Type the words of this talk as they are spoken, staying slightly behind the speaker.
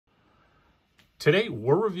Today,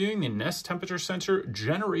 we're reviewing the Nest Temperature Sensor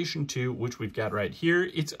Generation 2, which we've got right here.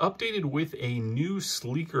 It's updated with a new,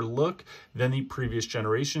 sleeker look than the previous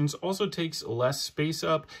generations. Also takes less space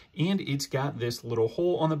up, and it's got this little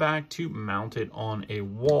hole on the back to mount it on a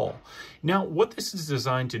wall. Now, what this is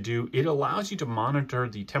designed to do, it allows you to monitor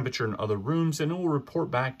the temperature in other rooms, and it will report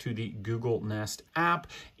back to the Google Nest app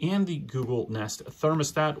and the Google Nest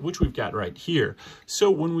thermostat, which we've got right here. So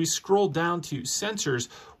when we scroll down to sensors,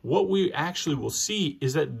 what we actually will see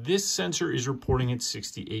is that this sensor is reporting at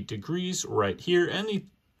 68 degrees right here, and the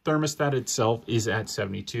thermostat itself is at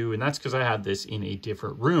 72, and that's because I had this in a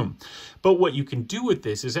different room. But what you can do with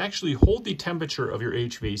this is actually hold the temperature of your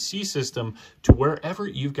HVAC system to wherever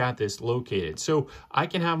you've got this located. So I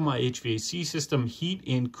can have my HVAC system heat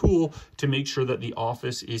and cool to make sure that the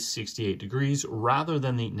office is 68 degrees rather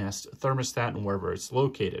than the Nest thermostat and wherever it's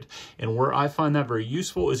located. And where I find that very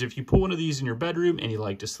useful is if you put one of these in your bedroom and you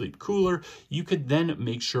like to sleep cooler, you could then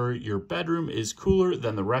make sure your bedroom is cooler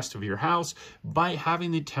than the rest of your house by having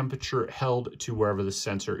the temperature held to wherever the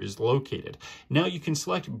sensor is located. Now you can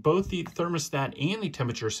select both the thermostat and the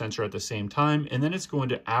temperature sensor at the same time, and then it's going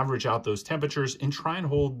to average out those temperatures and try and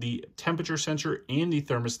hold the temperature sensor and the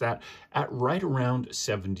thermostat at right around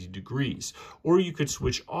 70 degrees. Or you could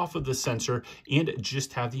switch off of the sensor and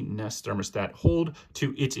just have the Nest thermostat hold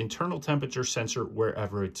to its internal temperature sensor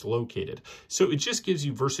wherever it's located. So it just gives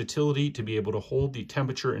you versatility to be able to hold the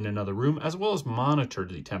temperature in another room as well as monitor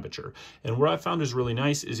the temperature. And what I found is really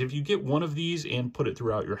nice is if you get one of these and put it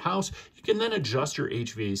throughout your house, you can then adjust your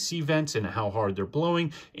HVAC vents and how hard they're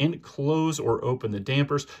blowing and close or open the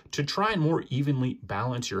dampers to try and more evenly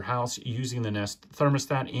balance your house using the Nest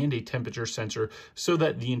thermostat and a temperature sensor so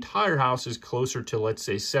that the entire house is closer to, let's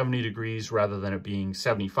say, 70 degrees rather than it being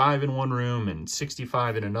 75 in one room and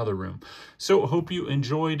 65 in another room. So hope you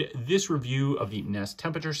enjoyed this review of the Nest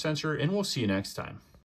temperature sensor, and we'll see you next time.